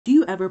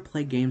ever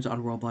play games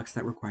on Roblox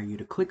that require you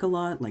to click a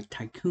lot, like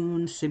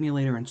Tycoon,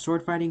 Simulator, and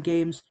sword fighting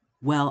games?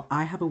 Well,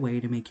 I have a way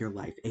to make your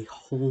life a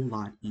whole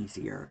lot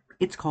easier.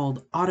 It's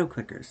called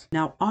auto-clickers.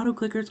 Now,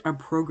 auto-clickers are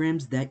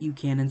programs that you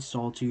can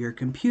install to your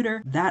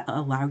computer that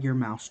allow your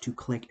mouse to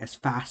click as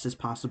fast as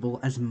possible,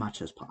 as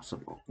much as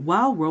possible.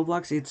 While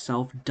Roblox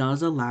itself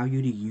does allow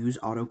you to use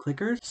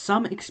auto-clickers,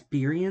 some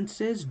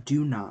experiences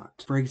do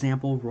not. For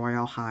example,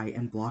 Royale High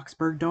and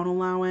Bloxburg don't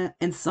allow it,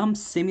 and some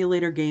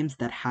simulator games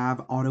that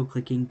have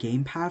auto-clicking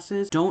game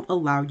passes don't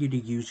allow you to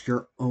use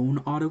your own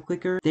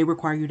auto-clicker. They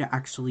require you to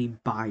actually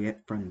buy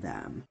it from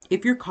them.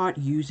 If you're caught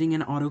using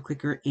an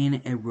auto-clicker in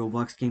a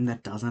Roblox game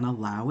that doesn't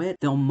allow it,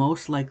 they'll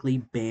most likely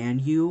ban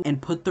you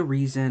and put the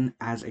reason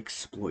as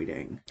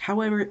exploiting.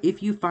 However,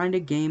 if you find a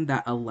game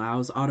that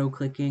allows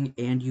auto-clicking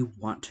and you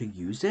want to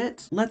use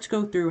it, let's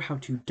go through how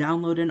to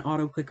download an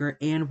auto-clicker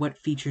and what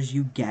features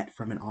you get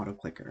from an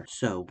auto-clicker.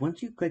 So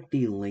once you click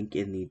the link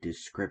in the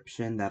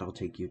description, that'll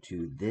take you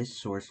to this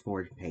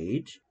SourceForge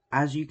page.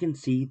 As you can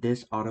see,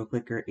 this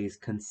auto-clicker is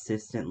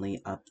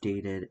consistently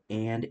updated,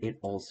 and it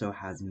also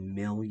has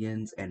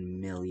millions and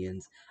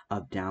millions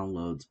of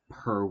downloads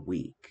per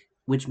week,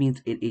 which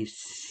means it is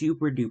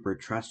super duper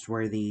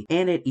trustworthy,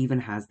 and it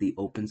even has the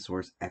open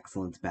source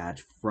excellence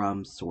badge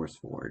from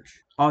SourceForge.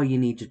 All you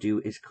need to do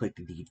is click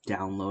the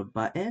download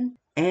button,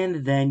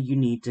 and then you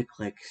need to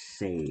click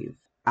save.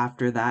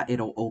 After that,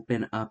 it'll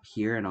open up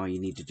here, and all you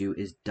need to do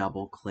is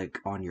double click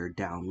on your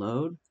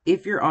download.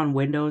 If you're on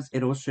Windows,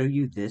 it'll show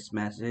you this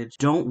message.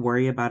 Don't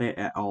worry about it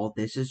at all.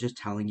 This is just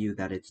telling you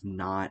that it's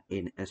not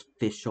an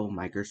official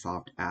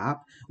Microsoft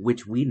app,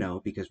 which we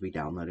know because we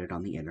downloaded it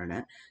on the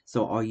internet.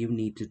 So all you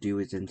need to do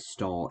is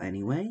install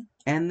anyway.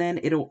 And then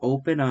it'll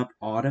open up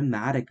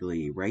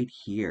automatically right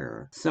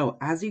here. So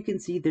as you can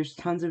see, there's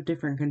tons of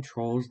different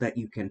controls that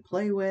you can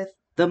play with.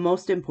 The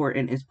most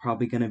important is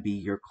probably going to be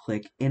your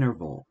click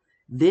interval.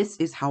 This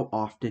is how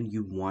often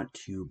you want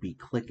to be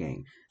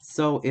clicking.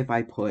 So if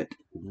I put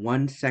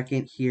 1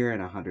 second here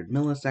and 100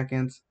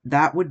 milliseconds,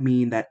 that would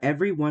mean that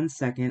every 1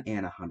 second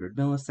and 100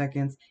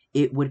 milliseconds,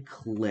 it would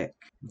click.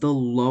 The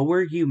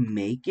lower you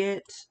make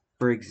it,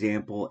 for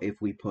example, if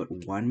we put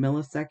 1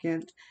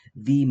 millisecond,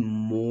 the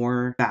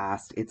more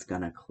fast it's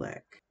gonna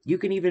click. You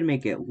can even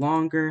make it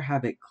longer,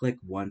 have it click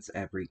once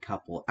every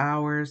couple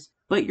hours.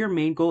 But your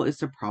main goal is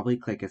to probably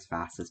click as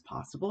fast as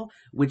possible,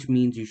 which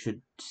means you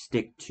should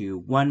stick to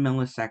 1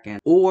 millisecond,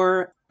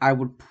 or I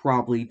would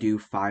probably do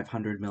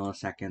 500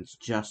 milliseconds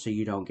just so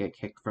you don't get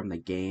kicked from the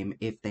game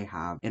if they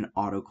have an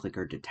auto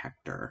clicker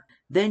detector.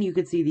 Then you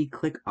can see the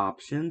click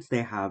options.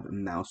 They have a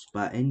mouse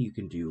button. You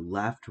can do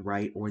left,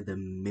 right, or the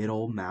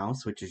middle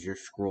mouse, which is your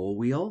scroll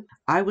wheel.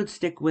 I would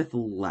stick with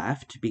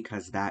left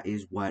because that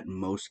is what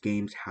most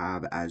games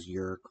have as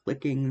your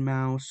clicking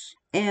mouse.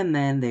 And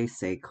then they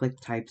say click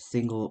type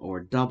single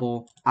or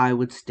double. I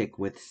would stick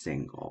with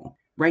single.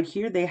 Right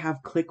here they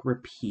have click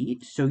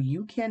repeat, so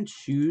you can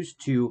choose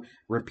to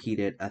repeat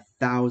it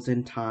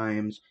 1,000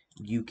 times.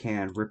 You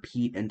can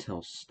repeat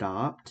until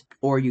stopped,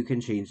 or you can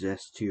change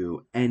this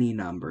to any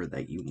number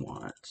that you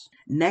want.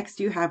 Next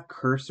you have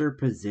cursor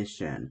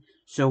position.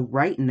 So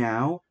right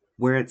now,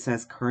 where it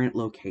says current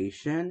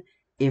location,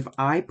 if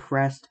I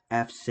pressed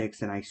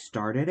F6 and I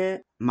started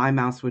it, my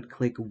mouse would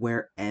click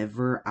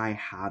wherever I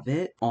have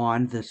it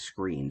on the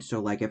screen. So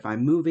like if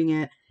I'm moving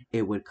it,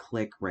 it would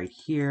click right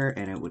here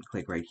and it would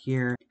click right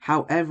here.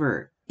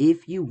 However,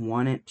 if you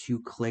want it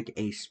to click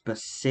a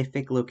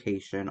specific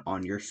location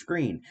on your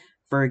screen,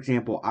 for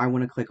example, I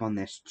want to click on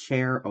this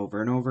chair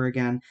over and over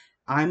again,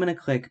 I'm going to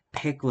click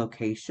pick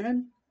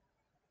location,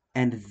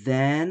 and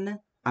then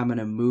I'm going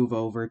to move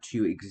over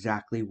to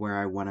exactly where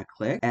I want to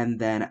click, and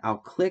then I'll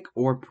click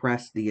or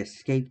press the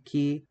escape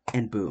key,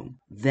 and boom.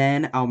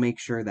 Then I'll make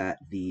sure that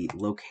the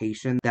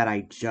location that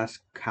I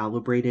just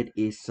calibrated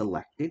is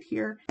selected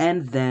here,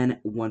 and then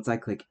once I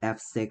click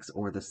F6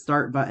 or the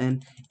start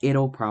button,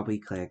 it'll probably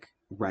click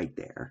right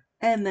there.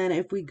 And then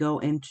if we go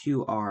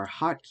into our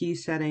hotkey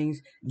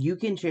settings, you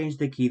can change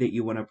the key that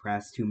you want to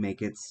press to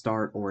make it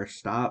start or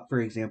stop.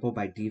 For example,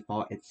 by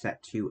default, it's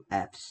set to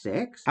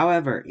F6.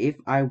 However, if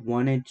I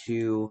wanted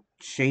to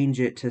change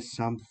it to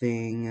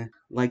something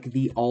like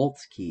the Alt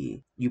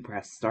key, you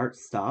press start,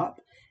 stop,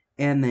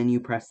 and then you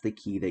press the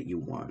key that you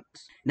want.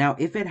 Now,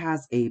 if it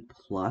has a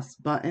plus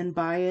button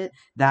by it,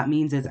 that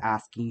means it's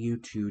asking you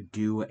to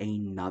do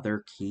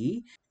another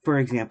key. For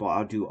example,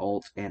 I'll do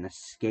Alt and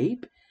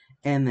Escape,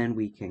 and then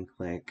we can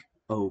click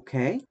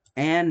OK.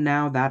 And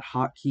now that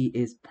hotkey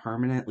is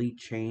permanently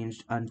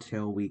changed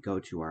until we go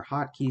to our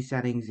hotkey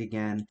settings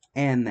again,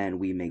 and then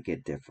we make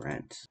it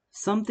different.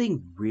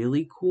 Something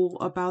really cool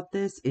about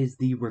this is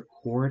the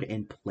record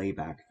and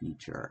playback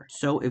feature.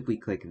 So if we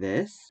click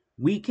this,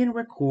 we can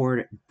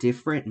record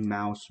different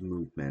mouse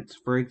movements.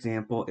 For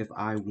example, if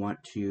I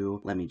want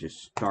to, let me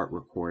just start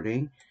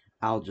recording.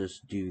 I'll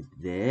just do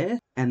this,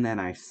 and then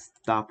I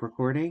stop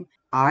recording.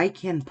 I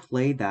can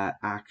play that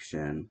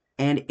action,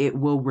 and it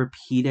will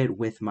repeat it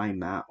with my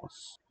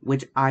mouse,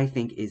 which I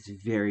think is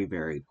very,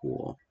 very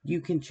cool.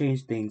 You can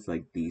change things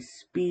like the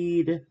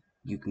speed,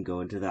 You can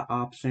go into the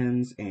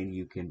options and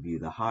you can view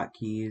the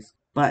hotkeys.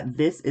 But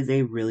this is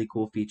a really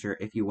cool feature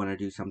if you want to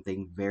do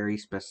something very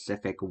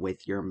specific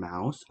with your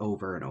mouse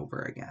over and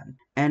over again.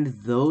 And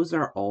those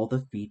are all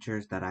the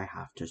features that I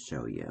have to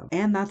show you.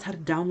 And that's how to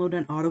download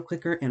an auto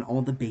clicker and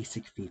all the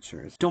basic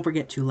features. Don't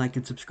forget to like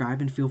and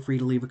subscribe, and feel free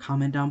to leave a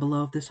comment down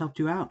below if this helped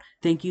you out.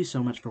 Thank you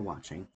so much for watching.